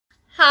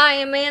Hi,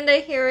 Amanda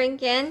here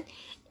again.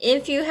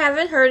 If you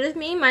haven't heard of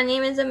me, my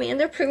name is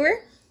Amanda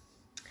Pruer.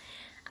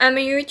 I'm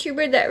a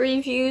YouTuber that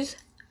reviews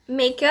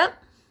makeup,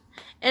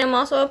 and I'm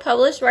also a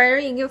published writer.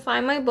 You can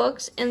find my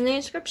books in the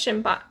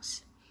description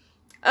box.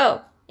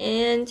 Oh,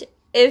 and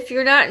if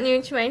you're not new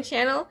to my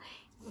channel,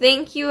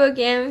 thank you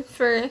again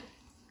for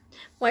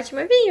watching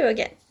my video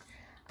again.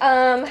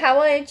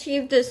 How I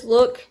achieved this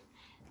look,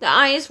 the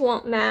eyes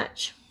won't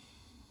match,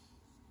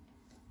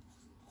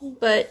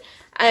 but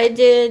I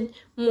did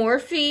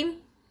Morphe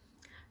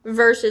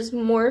versus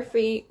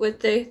Morphe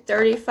with the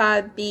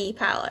 35B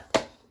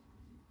palette.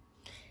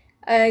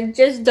 I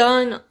just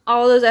done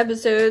all those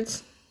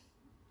episodes.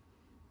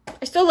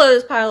 I still love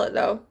this palette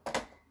though,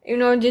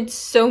 even though I did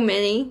so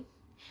many.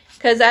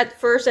 Because at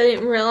first I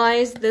didn't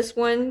realize this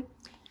one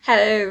had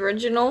an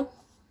original.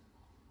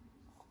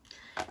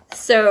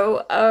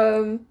 So,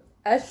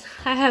 I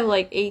have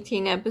like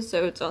 18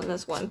 episodes on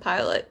this one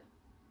palette.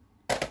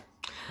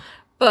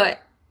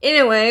 But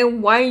anyway,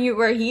 why you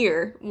were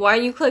here, why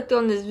you clicked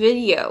on this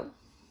video.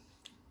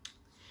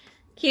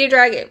 Nikita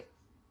Dragon.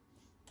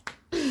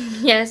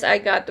 Yes, I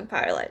got the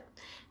palette.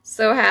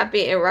 So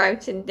happy it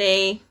arrived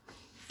today.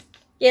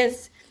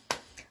 Yes.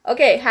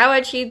 Okay, how I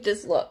achieved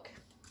this look.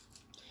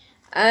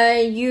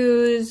 I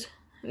use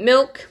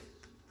Milk,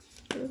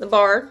 the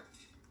bar.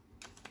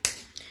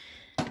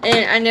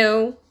 And I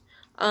know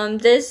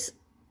this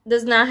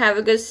does not have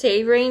a good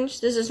shade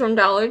range. This is from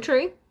Dollar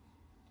Tree.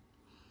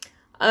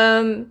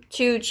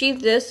 To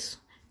achieve this,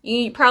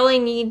 you probably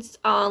need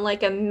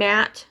like a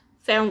matte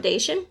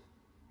foundation.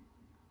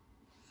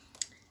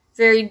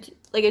 Very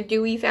like a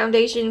dewy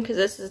foundation, because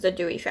this is the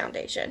dewy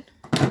foundation.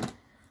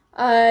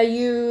 I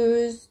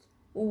used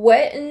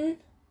Wet n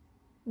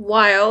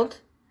Wild.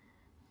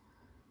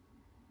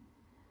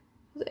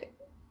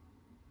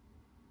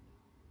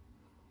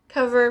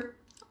 Cover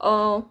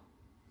all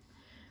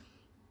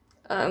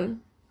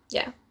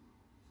yeah,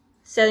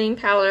 setting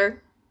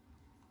powder.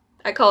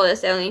 I call it a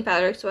setting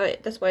powder, so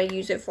that's what I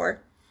use it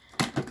for.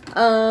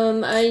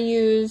 I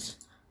use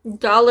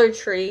Dollar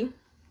Tree.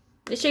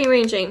 The shade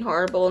range ain't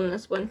horrible in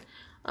this one,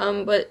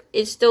 but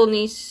it still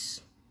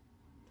needs.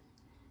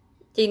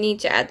 They need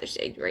to add the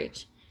shade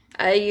range.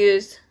 I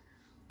use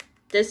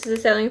this is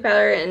a setting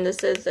powder, and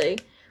this is a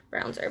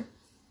bronzer.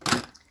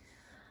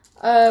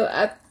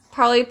 I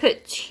probably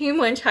put too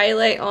much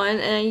highlight on,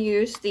 and I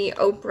use the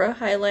Oprah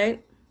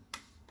highlight,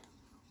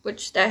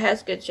 which that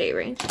has good shade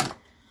range.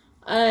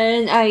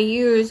 And I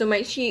use on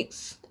my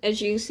cheeks,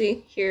 as you can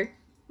see here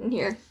and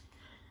here,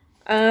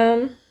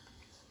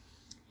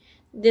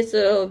 this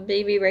little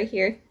baby right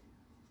here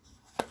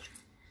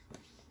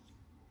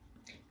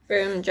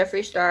from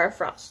Jeffree Star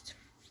Frost.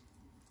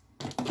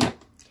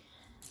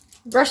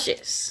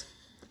 Brushes.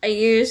 I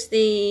use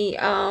the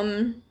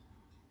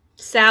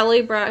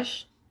Sally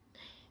brush.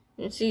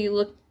 And so you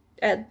look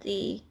at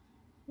the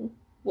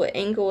what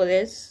angle it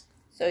is,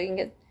 so you can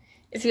get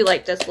if you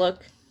like this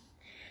look.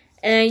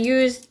 And I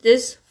used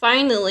this,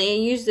 finally, I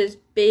used this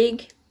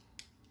big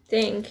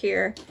thing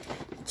here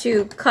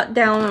to cut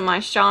down on my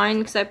shine,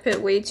 because I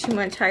put way too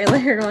much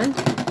highlighter on.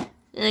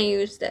 And I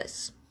used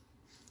this.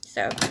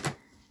 So,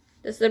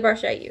 this is the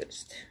brush I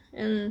used.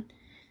 And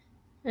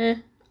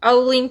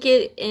I'll link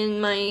it in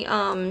my,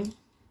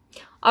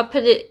 I'll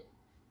put it,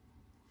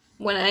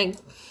 when I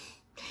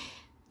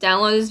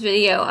download this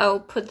video, I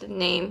will put the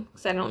name,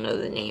 because I don't know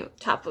the name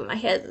top of my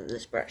head of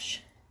this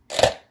brush.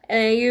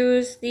 And I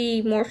use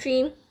the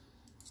Morphe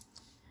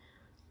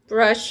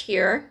brush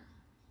here.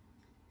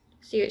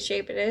 See what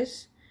shape it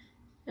is.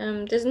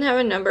 Doesn't have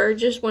a number,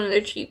 just one of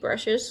their cheap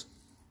brushes.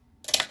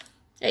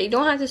 Yeah, you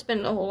don't have to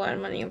spend a whole lot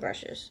of money on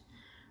brushes.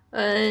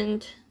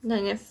 And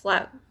then a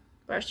flat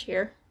brush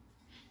here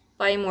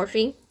by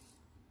Morphe.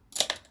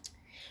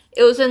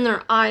 It was in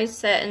their eye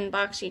set in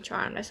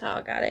BoxyCharm. That's how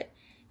I got it.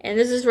 And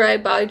this is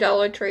right by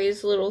Dollar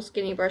Tree's little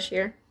skinny brush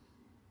here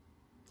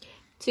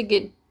to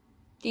get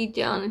deep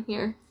down in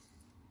here.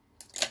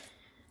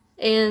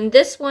 And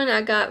this one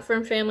I got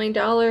from Family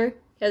Dollar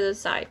as a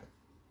side.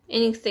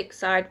 Any thick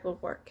side will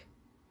work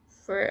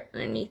for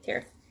underneath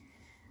here.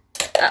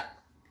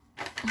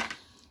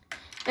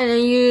 And I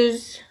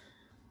use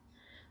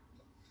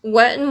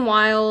Wet n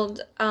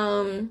Wild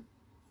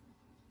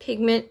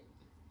pigment.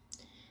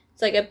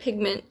 It's like a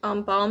pigment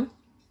balm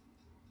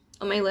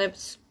on my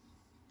lips.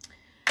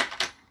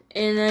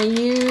 And I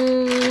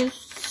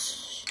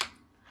use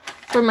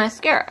for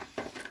mascara.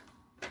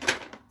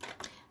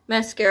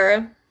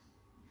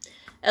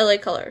 LA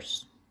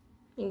Colors.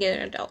 You can get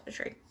it at Dollar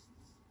Tree.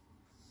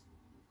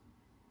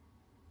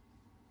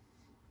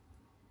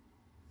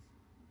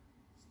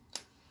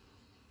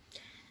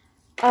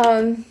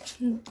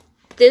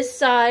 This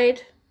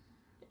side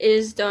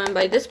is done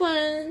by this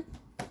one.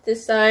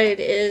 This side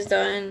is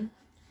done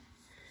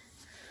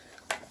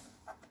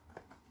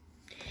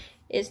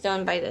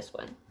by this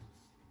one.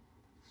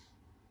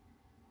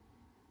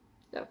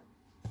 So,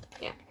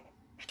 yeah.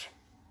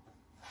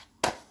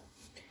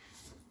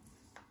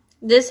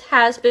 This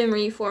has been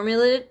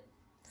reformulated,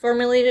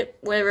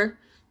 whatever.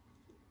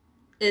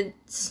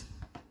 It's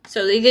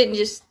So they didn't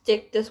just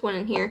stick this one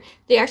in here.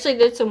 They actually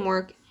did some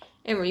work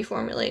and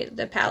reformulated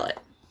the palette.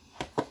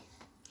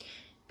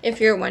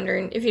 If you're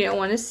wondering, if you don't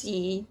want to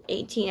see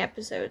 18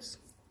 episodes.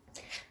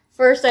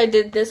 First, I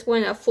did this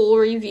one, a full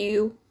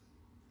review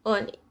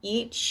on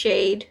each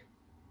shade.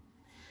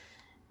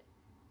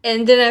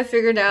 And then I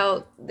figured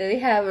out they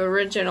have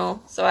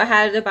original. So I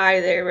had to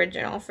buy the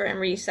original from a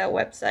resale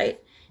website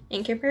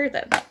and compare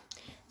them.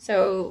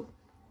 So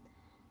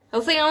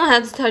hopefully I don't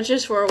have to touch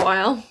this for a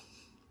while.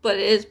 But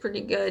it is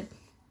pretty good.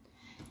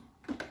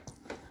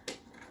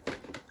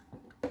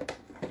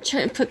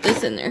 Try to put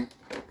this in there.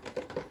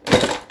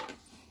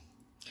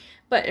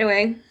 But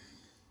anyway,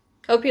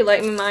 hope you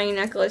like my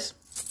necklace.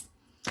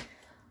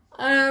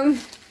 But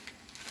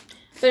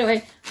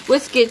anyway,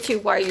 let's get to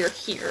why you're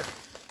here.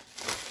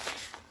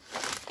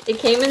 It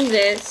came in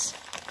this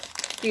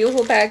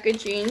beautiful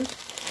packaging.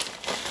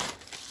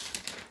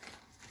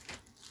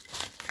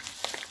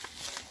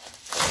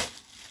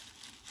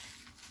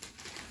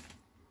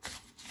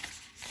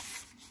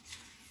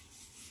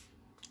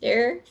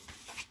 There.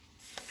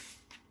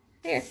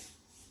 Okay.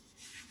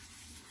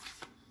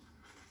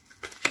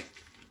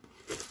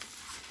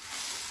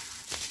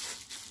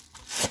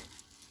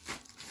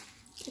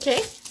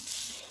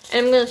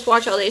 And I'm going to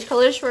swatch all these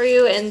colors for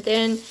you, and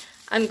then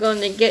I'm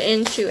going to get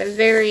into a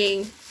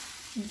very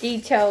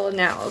detailed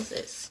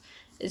analysis.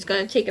 It's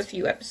going to take a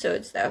few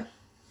episodes, though.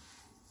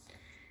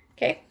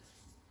 Okay.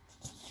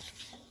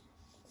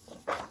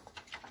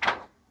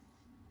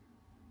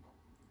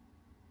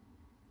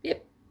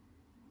 Yep.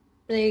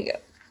 There you go.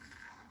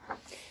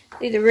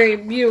 These are very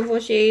beautiful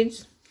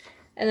shades.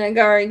 And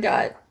I already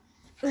got...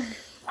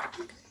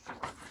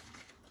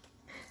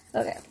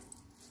 Okay.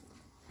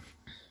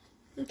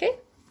 Okay.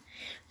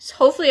 So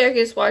hopefully I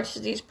can swatch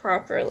these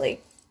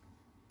properly.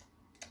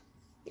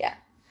 Yeah.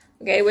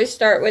 Okay, we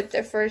start with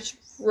the first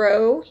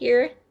row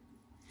here.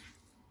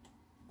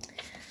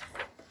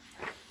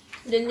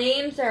 The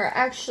names are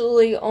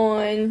actually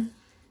on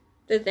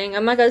the thing.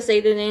 I'm not going to say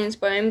the names,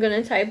 but I'm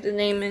going to type the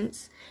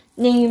names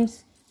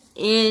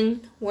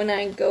in when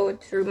I go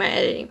through my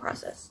editing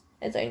process,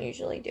 as I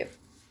usually do.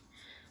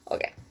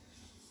 Okay.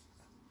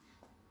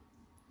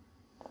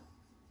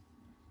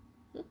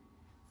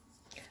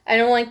 I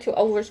don't like to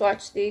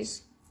overswatch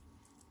these.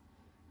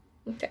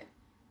 Okay.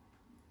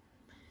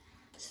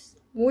 It's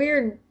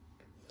weird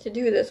to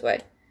do this way,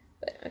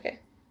 but okay.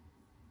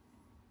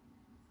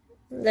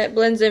 That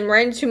blends in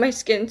right into my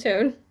skin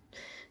tone,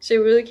 so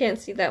you really can't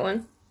see that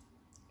one.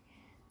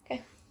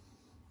 Okay.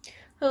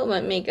 Hope my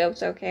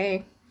makeup's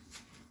okay.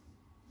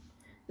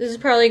 This is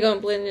probably going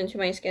to blend into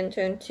my skin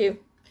tone too.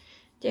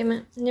 Damn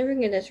it, I never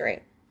get this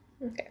right.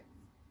 Okay.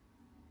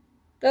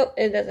 Oh,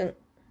 it doesn't.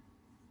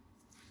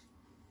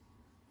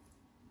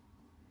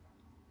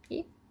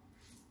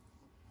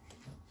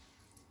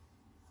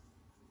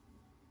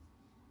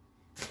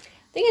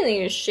 I think I need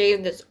to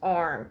shave this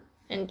arm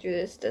and do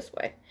this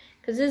way.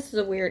 Because this is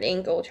a weird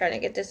angle trying to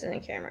get this in the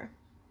camera.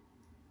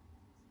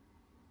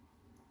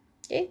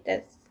 Okay,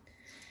 that's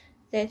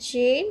that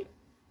shade.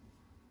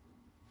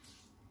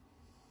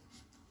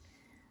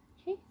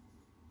 Okay.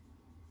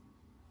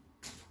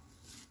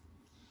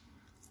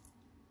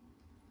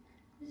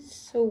 This is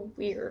so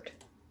weird.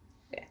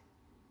 Okay.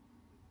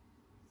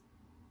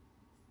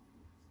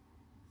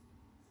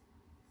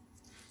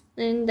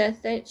 And that's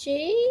that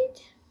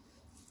shade.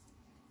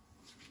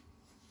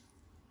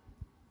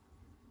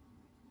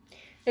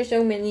 There's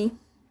so many.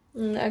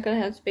 I'm not gonna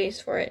have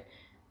space for it.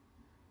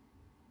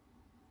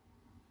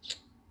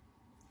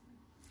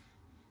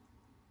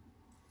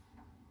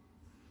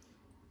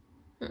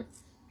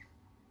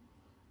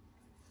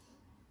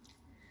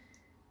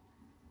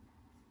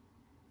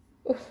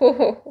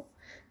 Oh,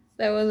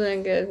 that wasn't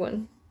a good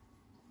one.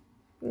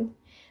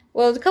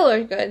 Well, the color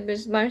is good,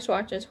 but my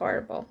swatch is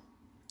horrible.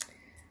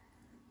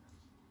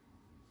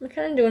 I'm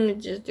kind of doing it,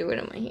 just do it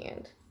on my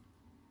hand.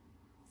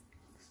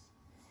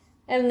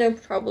 I have no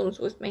problems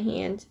with my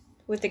hand,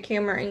 with the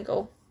camera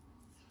angle.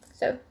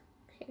 So,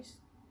 okay,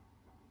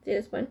 do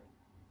this one.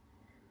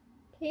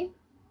 Okay.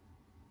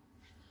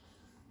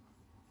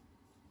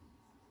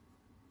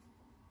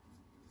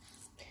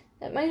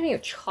 That reminds me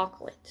of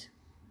chocolate.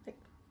 Like,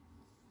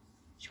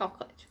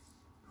 chocolate.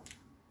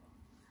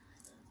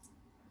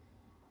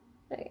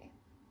 Okay.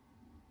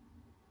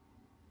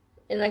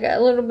 And I got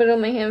a little bit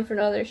on my hand for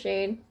the other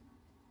shade.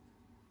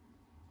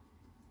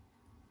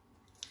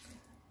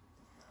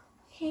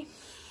 Okay.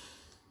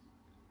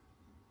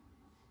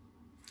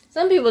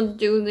 Some people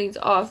do these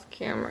off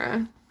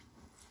camera,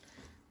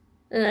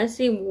 and I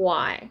see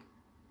why.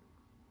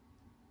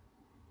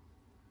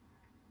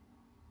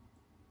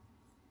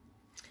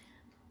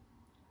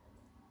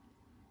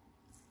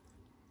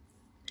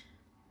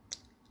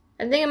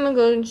 I think I'm gonna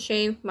go and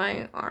shave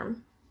my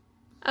arm.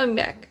 I'll be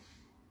back.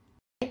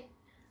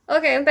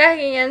 Okay, I'm back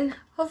again.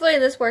 Hopefully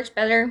this works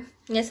better.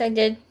 Yes, I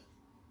did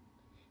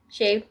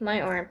shave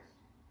my arm.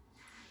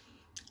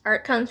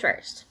 Art comes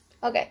first.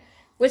 Okay,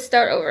 let's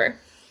start over.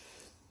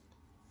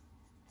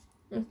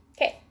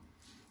 Okay.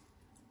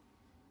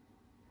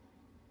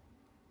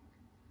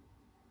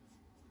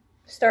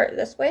 start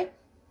this way.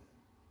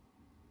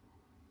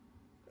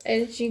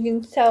 As you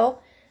can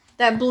tell,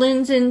 that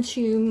blends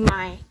into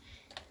my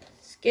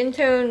skin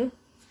tone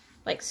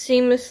like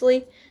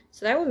seamlessly.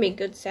 So that would be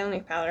good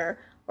sounding powder,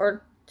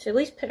 or to at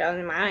least put it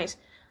on my eyes.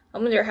 I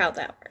wonder how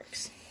that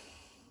works.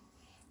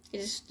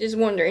 Just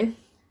wondering.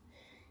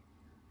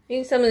 I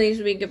think some of these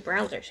would be good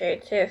bronzer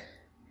shade too.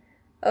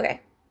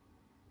 Okay.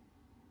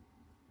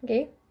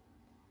 Okay.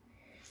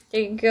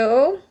 There you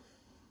go.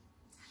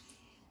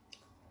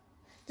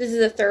 This is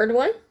the third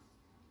one.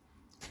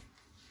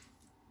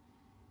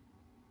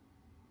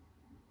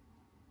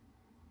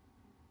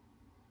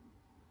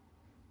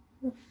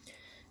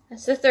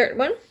 That's the third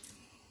one.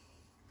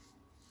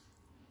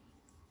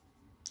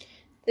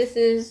 This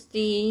is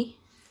the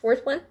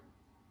fourth one.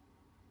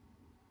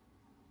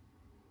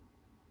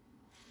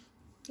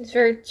 It's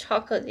very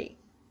chocolatey.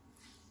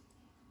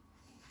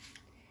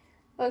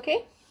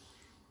 Okay.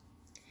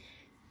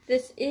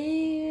 This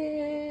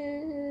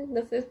is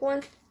the fifth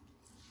one.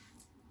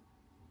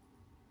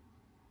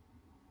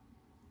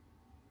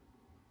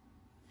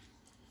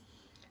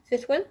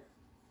 Fifth one.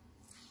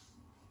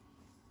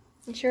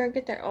 Make sure I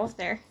get that off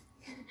there.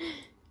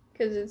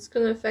 Because it's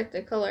going to affect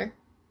the color.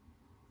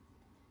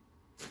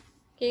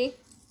 Okay.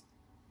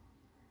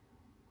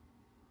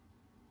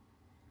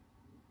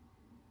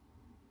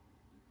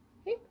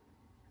 Okay.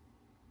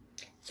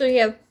 So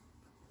you have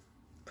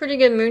pretty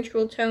good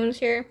neutral tones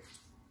here.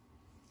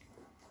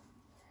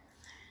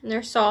 And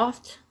they're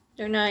soft.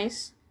 They're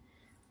nice.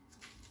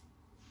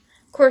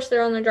 Of course,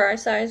 they're on the dry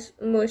side.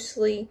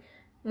 Mostly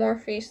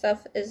Morphe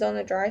stuff is on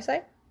the dry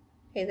side.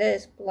 Okay, that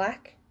is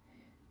black.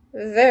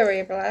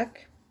 Very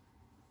black.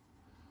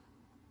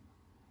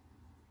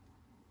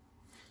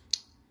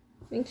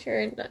 Make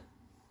sure it's not.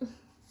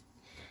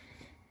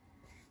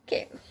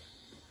 Okay.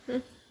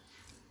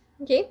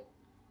 Okay.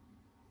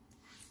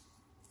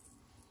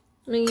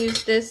 I'm gonna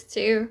use this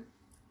too.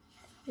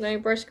 My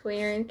brush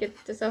cleaner and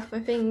get this off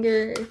my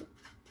finger.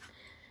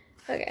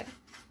 Okay.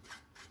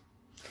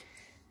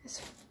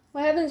 So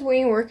what happens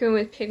when you're working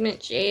with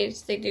pigment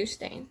shades? They do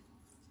stain.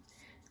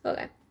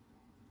 Okay.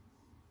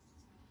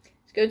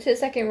 Let's go to the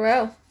second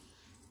row.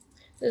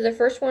 This is the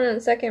first one on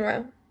the second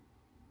row.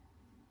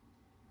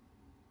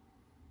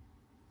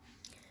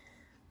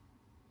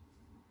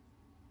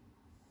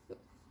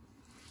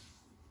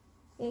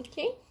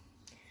 Okay.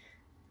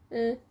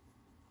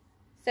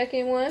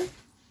 Second one.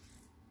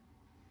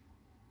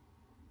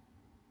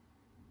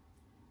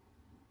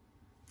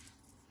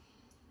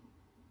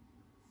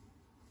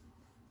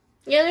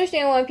 You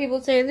understand why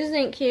people say this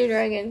ain't Kitty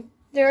Dragon.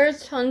 There are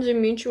tons of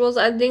mutuals.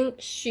 I think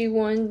she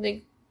wanted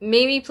to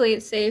maybe play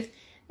it safe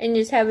and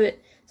just have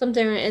it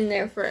something in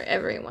there for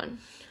everyone.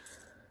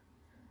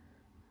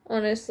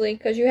 Honestly,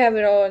 because you have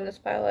it all in this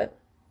palette.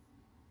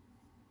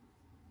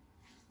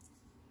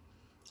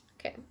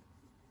 Okay.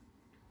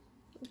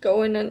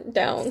 Going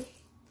down.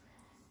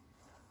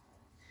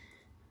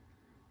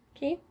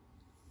 Okay.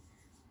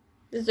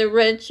 This is a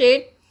red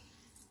shade.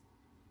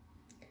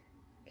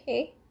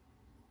 Okay.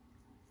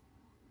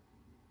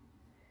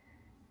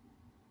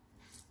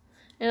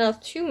 I don't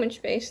have too much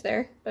space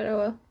there, but oh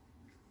well.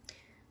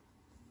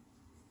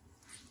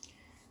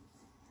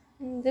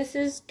 And this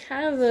is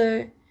kind of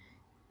a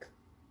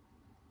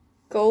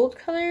gold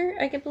color,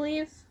 I can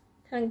believe.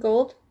 Kind of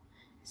gold.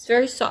 It's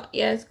very soft.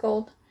 Yeah, it's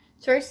gold.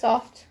 It's very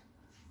soft.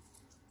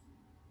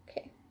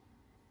 Okay.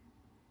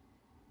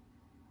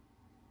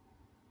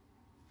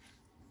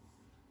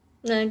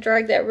 And I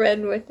drag that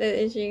red with it,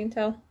 as you can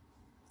tell.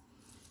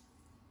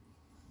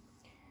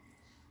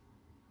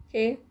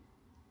 Okay.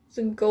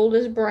 So gold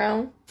is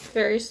brown.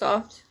 Very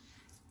soft.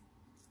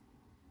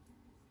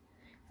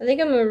 I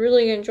think I'm going to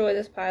really enjoy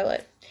this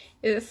palette.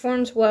 If it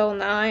forms well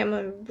now, I'm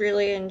going to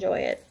really enjoy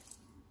it.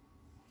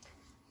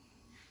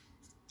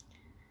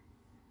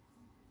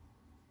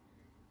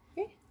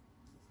 Okay.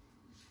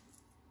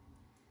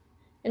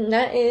 And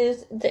that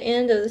is the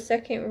end of the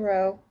second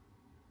row.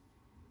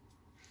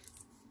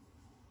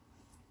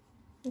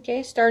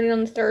 Okay, starting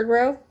on the third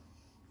row.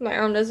 My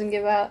arm doesn't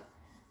give out.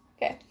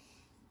 Okay.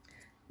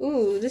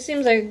 Ooh, this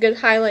seems like a good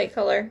highlight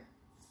color.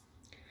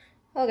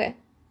 Okay.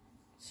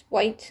 It's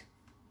white.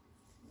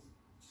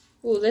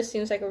 Ooh, this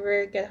seems like a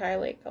very good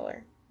highlight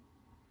color.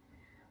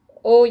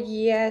 Oh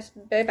yes,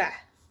 baby.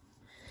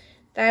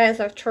 That is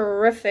a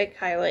terrific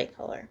highlight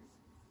color.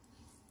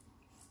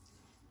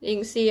 You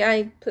can see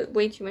I put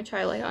way too much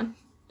highlight on.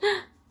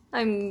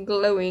 I'm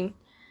glowing.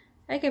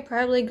 I could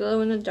probably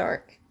glow in the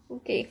dark.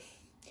 Okay.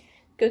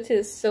 Go to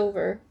the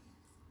silver.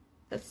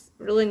 That's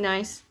really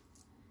nice.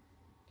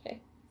 Okay.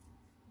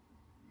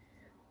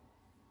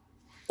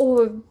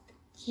 Oh,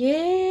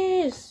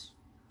 yes.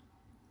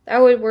 That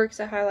would work as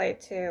a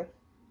highlight too.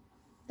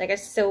 Like a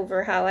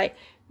silver highlight.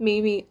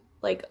 Maybe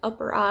like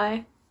upper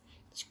eye.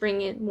 Just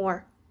bring it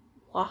more.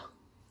 Wow.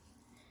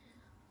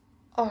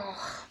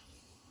 Oh.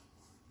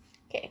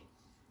 Okay.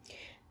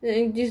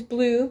 Then this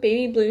blue,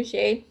 baby blue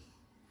shade.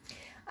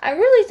 I'm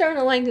really starting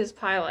to like this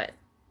palette.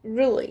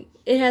 Really.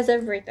 It has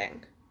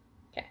everything.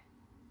 Okay.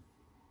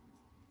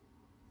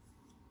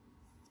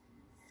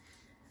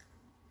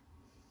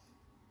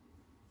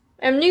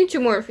 I'm new to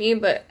Morphe,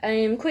 but I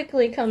am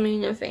quickly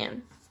becoming a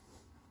fan.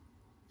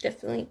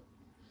 Definitely.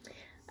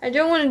 I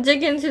don't want to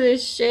dig into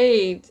this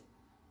shade.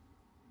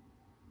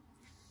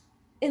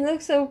 It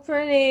looks so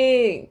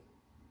pretty.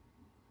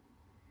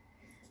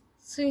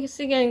 So you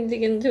see, I can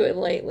dig into it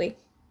lightly.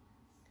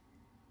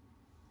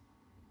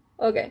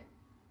 Okay.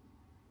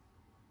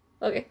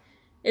 Okay.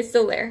 It's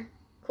still there.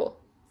 Cool.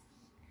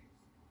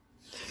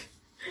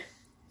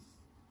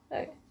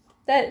 Okay.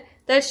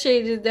 That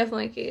shade is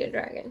definitely Nikita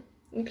Dragon.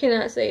 You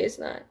cannot say it's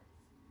not.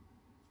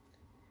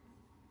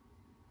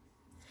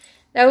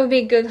 That would be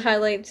a good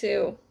highlight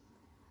too.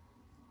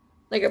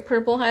 Like a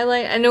purple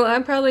highlight. I know I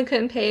probably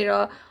couldn't pay it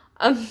off.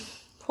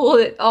 Pull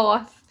it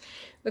off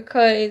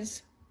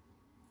because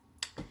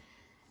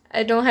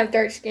I don't have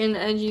dark skin.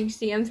 As you can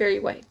see, I'm very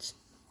white.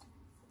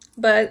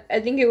 But I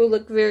think it would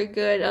look very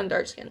good on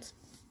dark skins.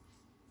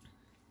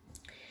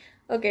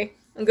 Okay,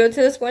 I'll go to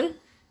this one.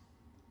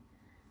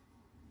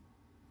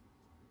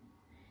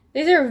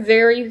 These are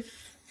very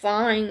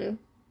fine.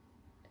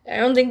 I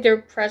don't think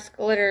they're pressed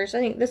glitters. I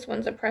think this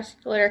one's a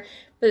pressed glitter.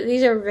 But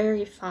these are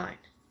very fine.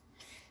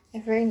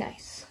 They're very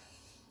nice.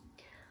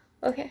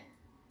 Okay.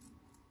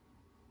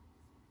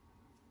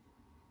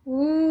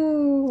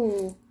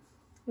 Ooh.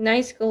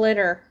 Nice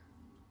glitter.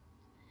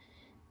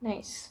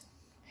 Nice.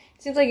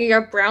 Seems like you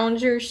got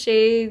bronzer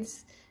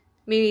shades.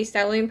 Maybe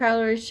styling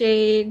powder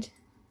shade.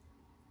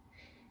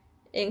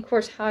 And of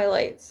course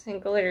highlights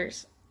and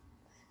glitters.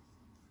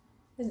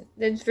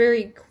 That's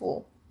very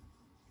cool.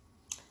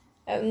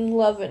 I'm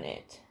loving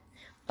it.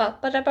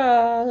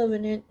 Ba-ba-da-ba,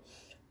 loving it.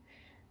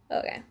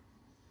 Okay.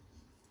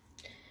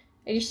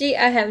 As you see,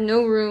 I have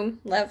no room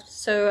left,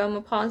 so I'm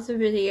gonna pause the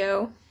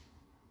video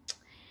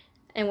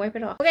and wipe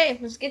it off. Okay,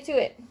 let's get to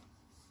it.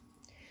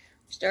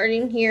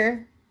 Starting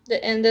here,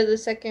 the end of the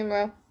second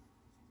row.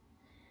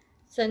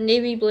 It's a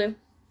navy blue.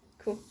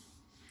 Cool.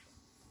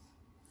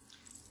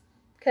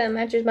 Kind of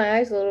matches my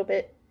eyes a little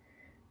bit.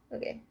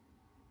 Okay.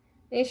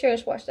 Make sure I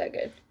swatch that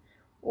good.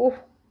 Ooh.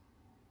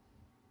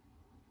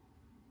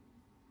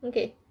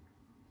 Okay.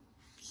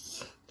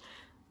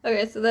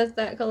 Okay, so that's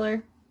that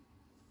color.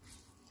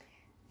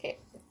 Okay.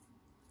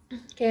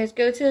 Okay, let's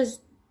go to this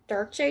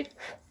dark shade.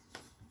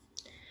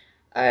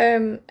 I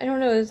don't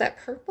know, is that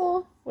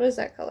purple? What is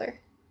that color?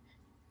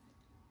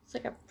 It's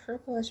like a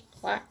purplish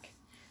black.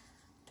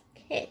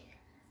 Okay.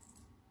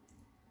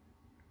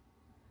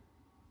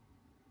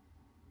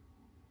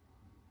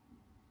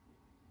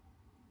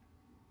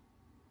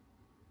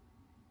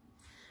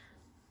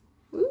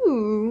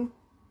 Ooh.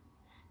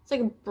 It's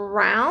like a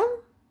brown.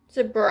 It's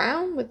a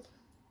brown with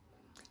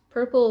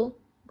purple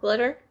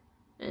glitter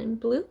and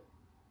blue.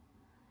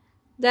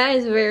 That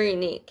is very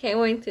neat. Can't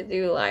wait to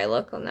do eye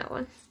look on that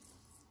one.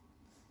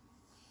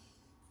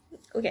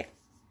 Okay.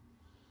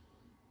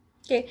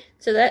 Okay,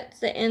 so that's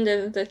the end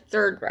of the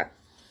third row.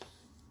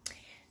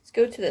 Let's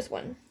go to this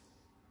one.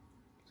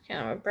 It's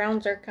kind of a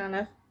bronzer kind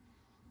of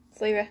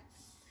flavor.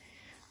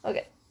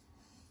 Okay.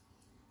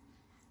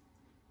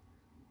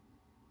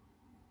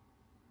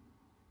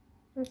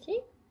 Okay.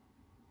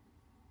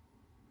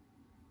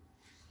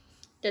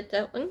 Did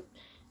that one.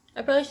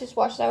 I probably should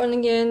swatch that one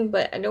again,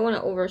 but I don't want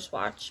to over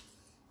swatch.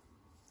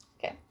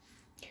 Okay.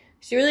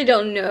 So you really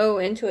don't know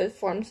until it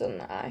forms on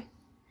the eye.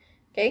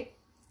 Okay.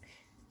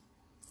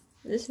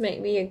 This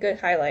might be a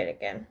good highlight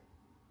again.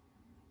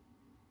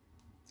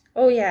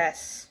 Oh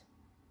yes.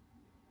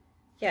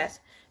 Yes.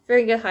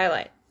 Very good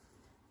highlight.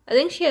 I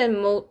think she had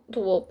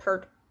multiple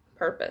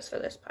purpose for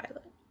this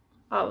pilot.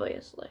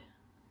 Obviously.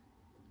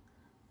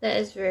 That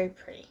is very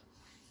pretty.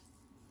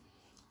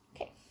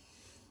 Okay.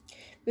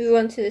 Move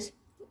on to this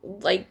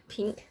light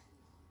pink.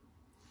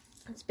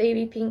 It's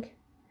baby pink.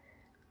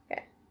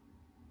 Okay.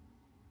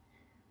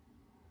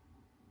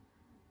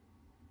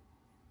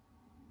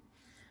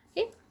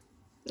 Okay.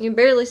 You can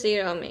barely see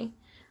it on me.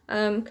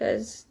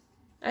 Because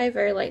I have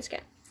very light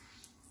skin.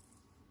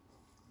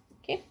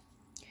 Okay.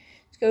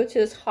 Let's go to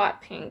this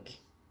hot pink.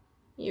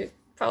 You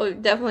probably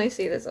definitely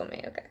see this on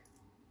me. Okay.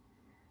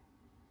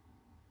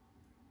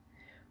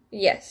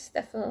 Yes,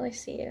 definitely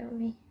see it on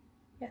me.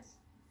 Yes.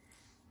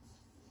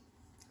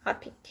 Hot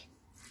pink.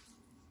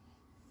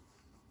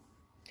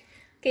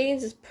 Okay,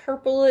 this is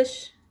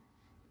purplish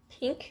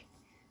pink,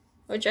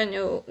 which I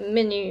know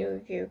many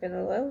of you are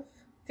gonna love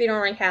if you don't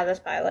already have this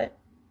palette.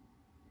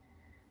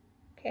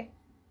 Okay.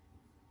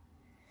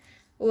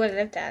 Ooh, I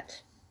love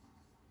that.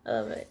 I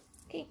love it.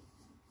 Okay.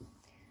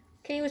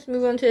 Okay, let's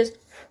move on to this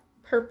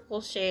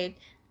purple shade.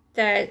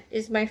 That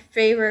is my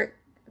favorite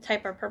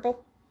type of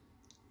purple.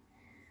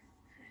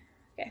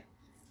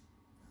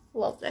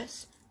 Love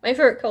this. My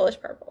favorite color is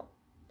purple.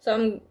 So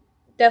I'm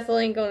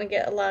definitely going to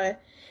get a lot of...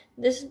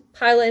 This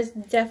palette is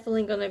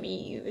definitely going to be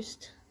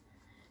used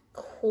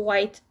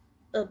quite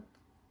a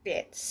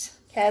bit.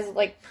 It has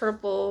like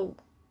purple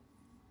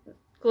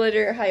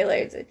glitter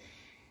highlights. Okay,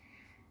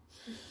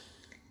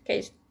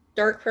 it's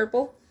dark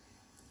purple.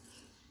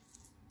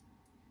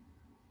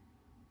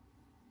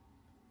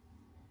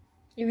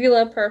 If you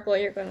love purple,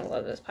 you're going to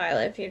love this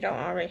palette if you don't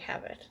already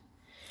have it.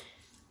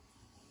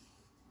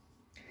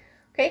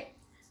 Okay.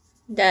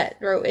 that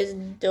row is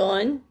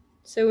done.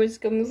 So we're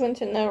just gonna move on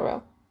to another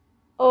row.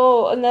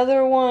 Oh,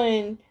 another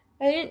one.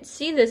 I didn't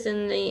see this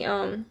in the,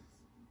 I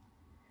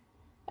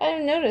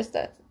didn't notice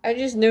that. I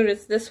just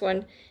noticed this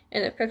one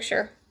in the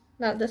picture.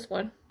 Not this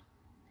one.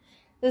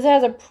 This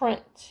has a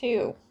print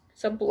too.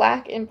 It's a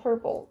black and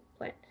purple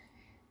print.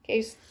 In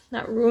case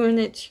not ruin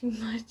it too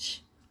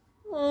much.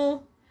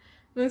 Oh,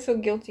 I'm so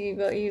guilty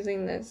about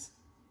using this.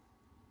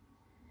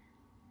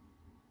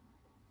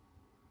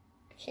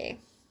 Okay.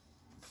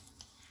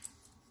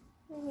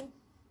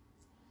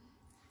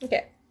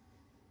 Okay.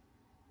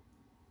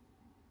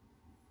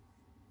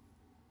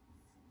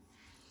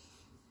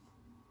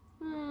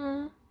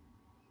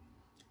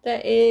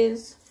 That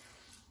is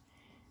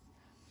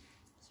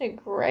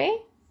it gray?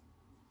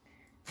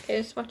 Okay,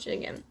 let's watch it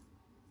again.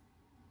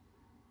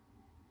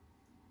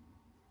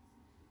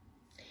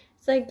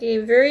 It's like a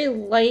very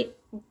light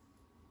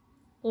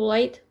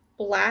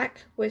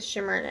black with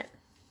shimmer in it.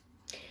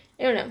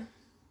 I don't know.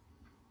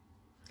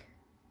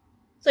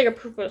 It's like a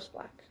purplish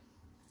black.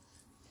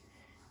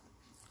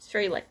 It's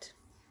very light.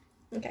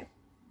 Okay.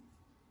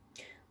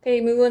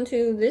 Okay, move on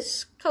to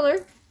this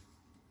color.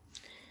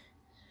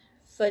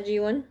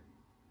 Fudgy one.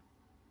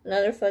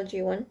 Another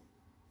fudgy one.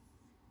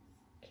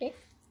 Okay.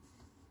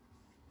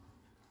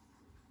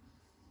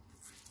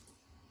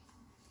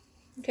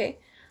 Okay.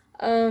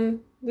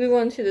 Move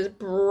on to this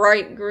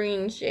bright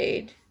green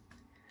shade.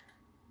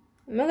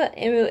 I'm not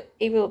able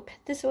to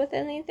put this with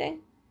anything.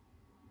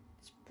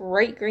 It's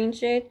bright green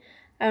shade.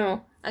 I don't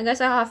know. I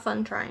guess I'll have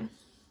fun trying.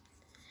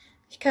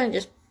 It kind of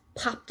just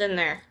popped in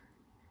there.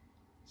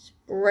 It's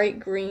bright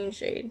green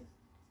shade.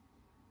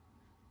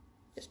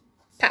 Just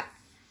pop.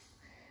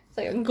 It's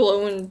like a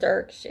glow in the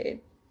dark shade.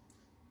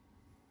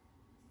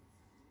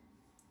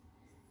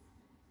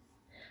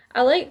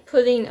 I like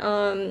putting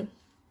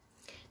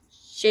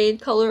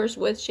shade colors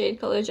with shade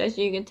colors, as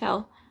you can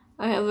tell.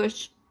 I have a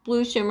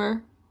blue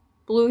shimmer,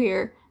 blue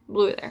here,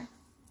 blue there,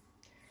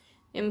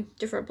 and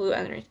different blue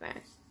underneath my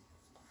eyes.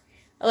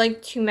 I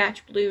like to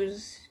match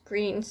blues,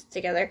 greens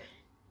together.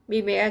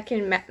 Maybe I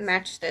can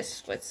match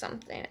this with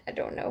something. I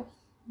don't know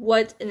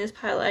what in this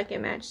palette I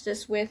can match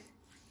this with.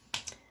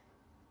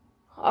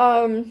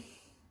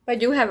 I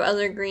do have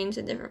other greens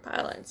in different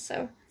palettes,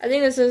 so I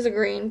think this is a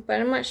green, but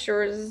I'm not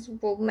sure this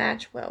will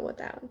match well with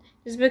that one.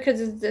 Just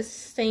because it's the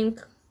same,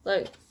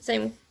 like,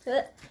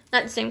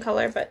 not the same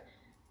color, but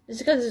just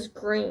because it's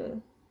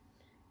green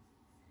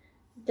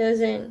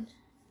doesn't,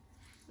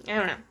 I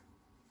don't know,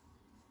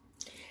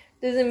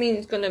 doesn't mean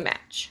it's gonna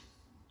match,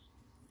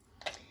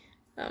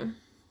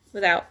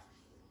 without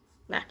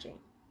matching.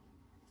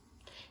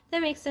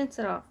 That makes sense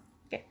at all.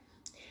 Okay.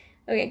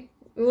 Okay,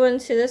 move on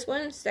to this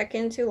one,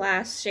 second to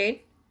last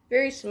shade.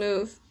 Very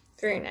smooth,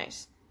 very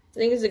nice. I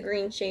think it's a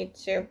green shade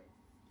too.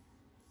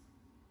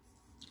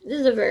 This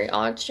is a very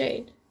odd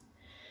shade.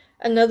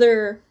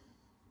 Another,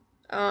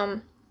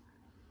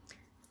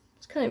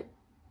 it's kind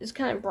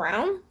of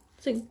brown.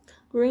 It's like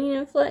green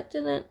and flecked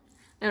in it.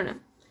 I don't know.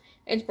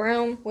 It's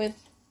brown with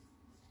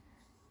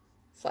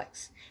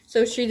flecks.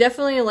 So she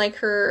definitely likes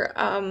her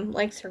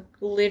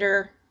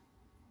glitter,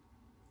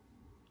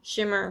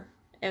 shimmer,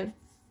 and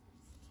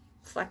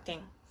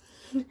flecking.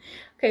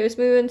 Okay, let's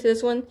move into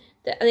this one.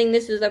 I think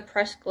this is a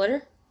pressed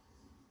glitter.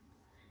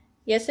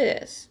 Yes,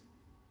 it is.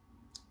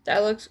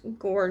 That looks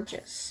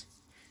gorgeous.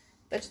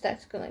 But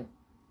that's gonna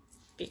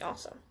be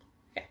awesome.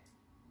 Okay.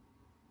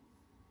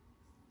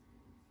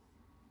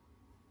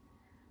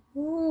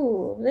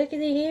 Ooh, look at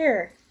it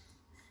here.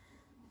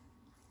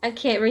 I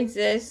can't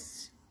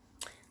resist.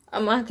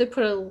 I'm gonna have to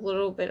put a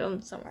little bit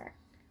on somewhere.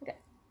 Okay.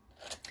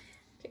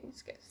 Okay,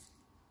 let's go.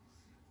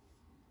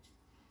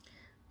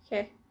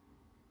 Okay.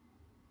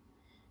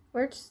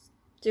 Where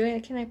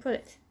can I put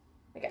it?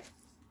 Okay.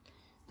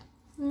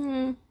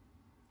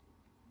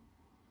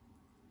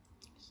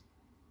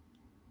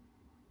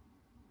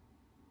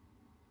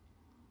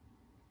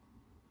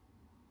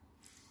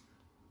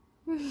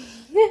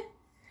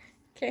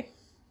 Okay.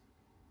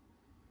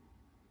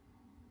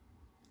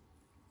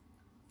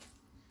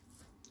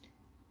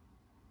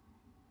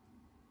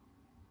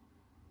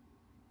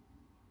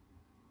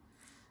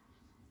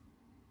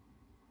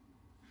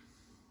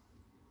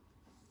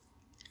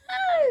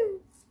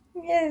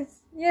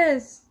 Yes,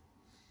 yes.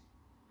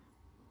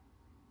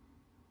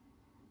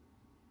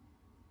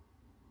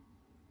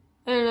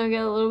 I don't know,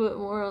 get a little bit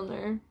more on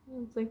there.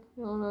 It's like,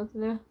 I don't know what to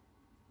do.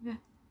 Okay.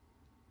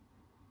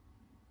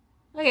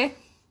 Okay.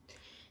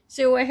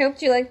 So I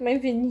hope you liked my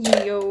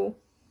video.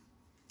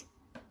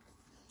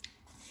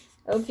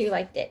 I hope you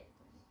liked it.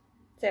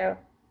 So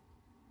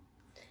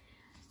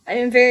I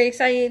am very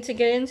excited to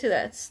get into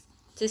this,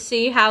 to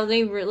see how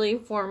they really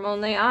form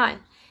on the eye.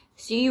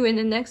 See you in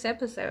the next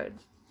episode.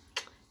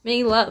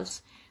 Many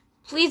loves.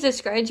 Please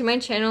subscribe to my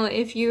channel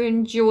if you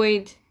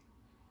enjoyed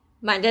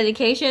my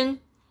dedication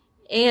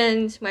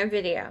and my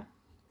video.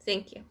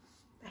 Thank you.